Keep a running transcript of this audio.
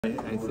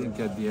I think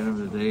at the end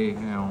of the day,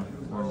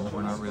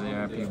 we're not really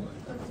happy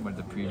with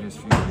the previous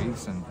few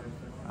weeks, and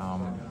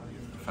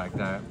the fact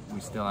that we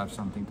still have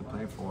something to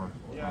play for,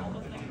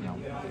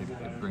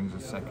 it brings a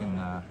second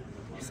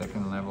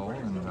level,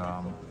 and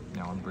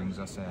it brings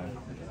us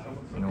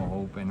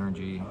hope,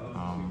 energy,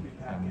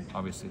 and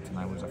obviously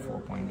tonight was a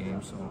 4-point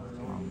game, so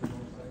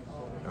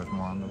there was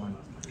more on the line.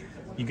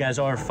 You guys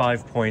are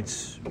 5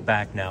 points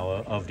back now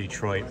of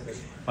Detroit.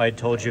 If I had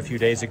told you a few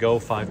days ago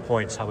 5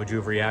 points, how would you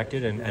have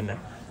reacted, and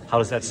how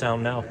does that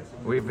sound now?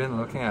 We've been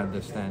looking at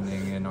the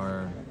standing in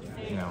our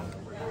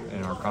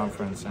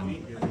conference, and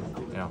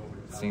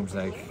it seems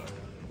like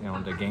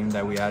the game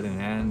that we had in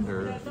hand,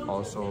 or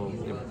also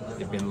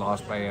they've been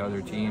lost by other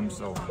teams.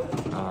 So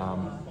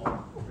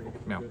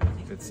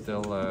it's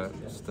still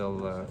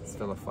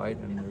a fight,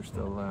 and there's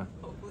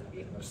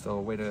still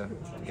a way to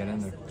get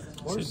in there.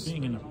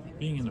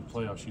 Being in the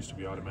playoffs used to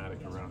be automatic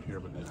around here,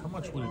 but how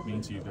much would it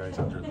mean to you guys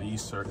under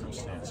these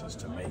circumstances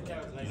to make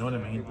it? You know what I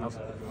mean? How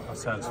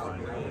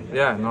satisfying?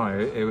 Yeah, no,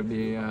 it would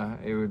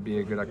be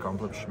a good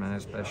accomplishment,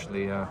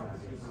 especially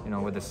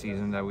with the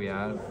season that we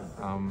had,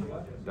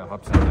 the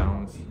ups and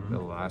downs the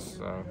last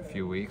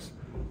few weeks.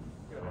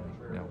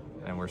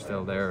 And we're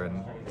still there,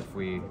 and if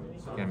we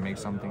can make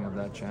something of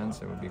that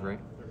chance, it would be great.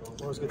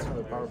 Lars gets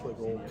another power play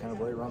goal kind of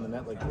right around the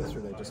net like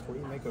yesterday. Just what do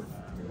you make of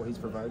what he's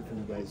provided for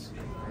you guys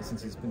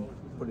since he's been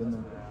put in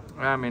there?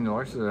 I mean,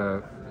 Lars is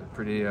a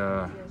pretty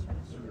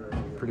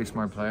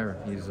smart player.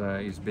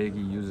 He's big.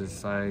 He uses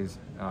size.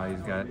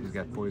 He's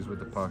got poise with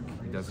the puck.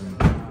 He doesn't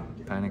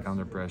panic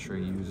under pressure.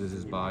 He uses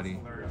his body.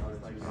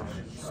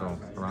 So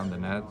around the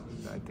net,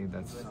 I think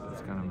that's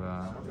kind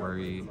of where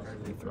he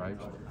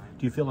thrives.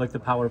 Do you feel like the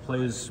power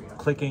play is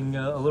clicking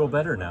a little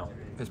better now?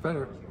 It's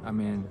better. I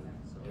mean,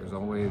 there's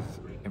always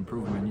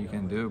improvement you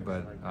can do,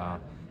 but I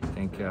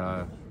think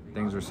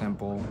things are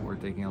simple. We're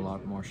taking a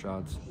lot more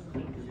shots.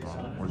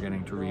 We're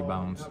getting to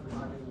rebounds.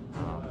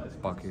 The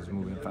puck is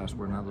moving fast.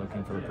 We're not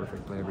looking for the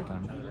perfect play every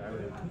time.